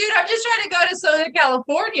like, dude, I'm just trying to go to Southern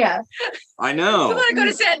California. I know. I want to go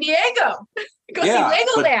to San Diego. Go see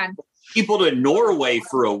Legoland. People to Norway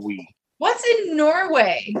for a week. What's in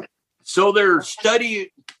Norway? So they're studying.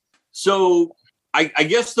 So I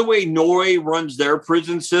guess the way Norway runs their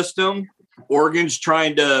prison system, Oregon's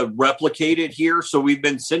trying to replicate it here. So we've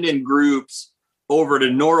been sending groups over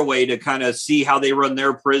to Norway to kind of see how they run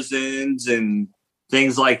their prisons and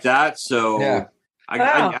things like that. So yeah.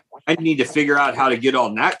 I need to figure out how to get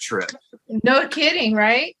on that trip. No kidding,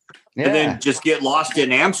 right? Yeah. And then just get lost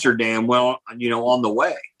in Amsterdam. Well, on the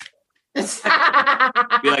way. Be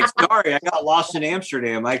like, sorry, I got lost in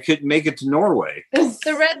Amsterdam. I couldn't make it to Norway.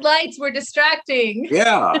 The red lights were distracting.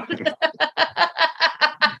 Yeah.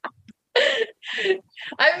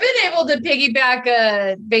 I've been able to piggyback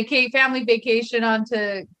a family vacation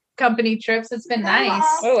onto company trips. It's been nice.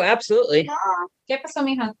 Oh, absolutely. I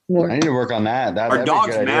need to work on that. Our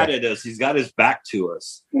dog's mad at us. He's got his back to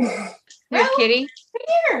us. Your kitty?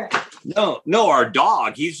 Here. No, our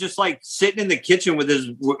dog. He's just like sitting in the kitchen with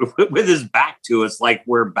his back to us, like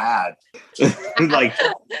we're bad. Like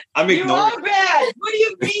I'm ignoring. You are bad. What do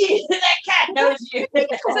you mean? That cat knows you.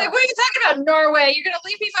 It's like, what are you talking about, Norway? You're gonna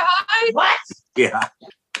leave me behind? What? Yeah.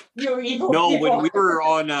 You're evil. No, people. when we were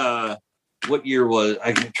on what year was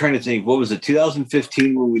I'm trying to think, what was it,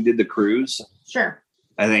 2015 when we did the cruise? Sure.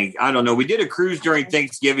 I don't know. We did a cruise during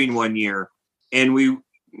Thanksgiving one year, and we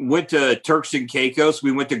went to Turks and Caicos.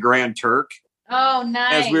 We went to Grand Turk. Oh,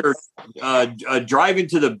 nice. As we were driving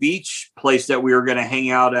to the beach place that we were going to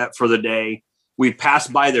hang out at for the day, we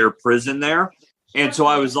passed by their prison there. And so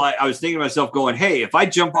I was thinking to myself going, hey, if I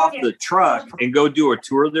jump off the truck and go do a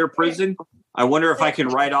tour of their prison, I wonder if I can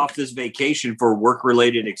write off this vacation for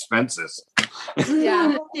work-related expenses.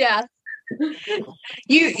 Yeah. Yeah.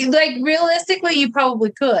 You like realistically, you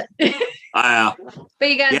probably could. But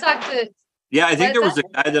you got to talk to. Yeah, I think there was a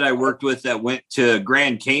guy that I worked with that went to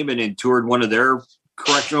Grand Cayman and toured one of their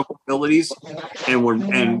correctional facilities, and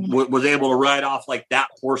was able to write off like that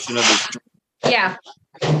portion of his trip. Yeah,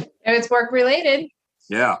 if it's work related.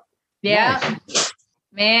 Yeah. Yeah, nice.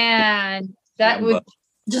 Man, that would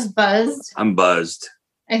just buzzed. I'm buzzed.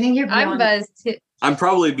 I think you're. I'm buzzed too. I'm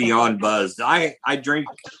probably beyond buzzed. I drink.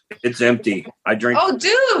 It's empty. I drink. Oh,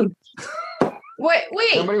 dude. Wait.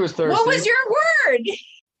 Somebody was thirsty. What was your word?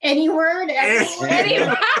 Any word? Any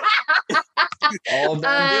word. All of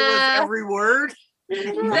them. It was every word.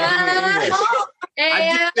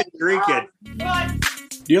 I just been drinking.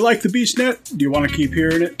 Do you like the BeastNet? Do you want to keep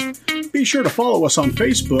hearing it? Be sure to follow us on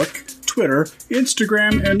Facebook, Twitter,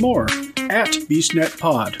 Instagram, and more at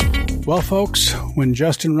BeastNetPod. Well, folks, when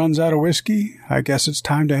Justin runs out of whiskey, I guess it's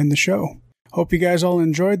time to end the show. Hope you guys all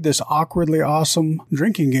enjoyed this awkwardly awesome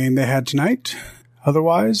drinking game they had tonight.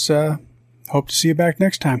 Otherwise, hope to see you back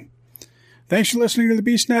next time. Thanks for listening to the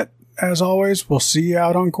BeastNet. As always, we'll see you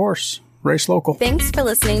out on course. Race local. Thanks for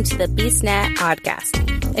listening to the BeastNet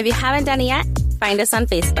podcast. If you haven't done it yet, find us on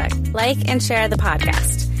Facebook, like and share the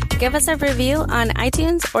podcast. Give us a review on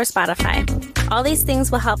iTunes or Spotify. All these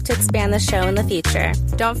things will help to expand the show in the future.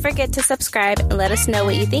 Don't forget to subscribe and let us know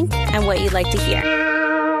what you think and what you'd like to hear.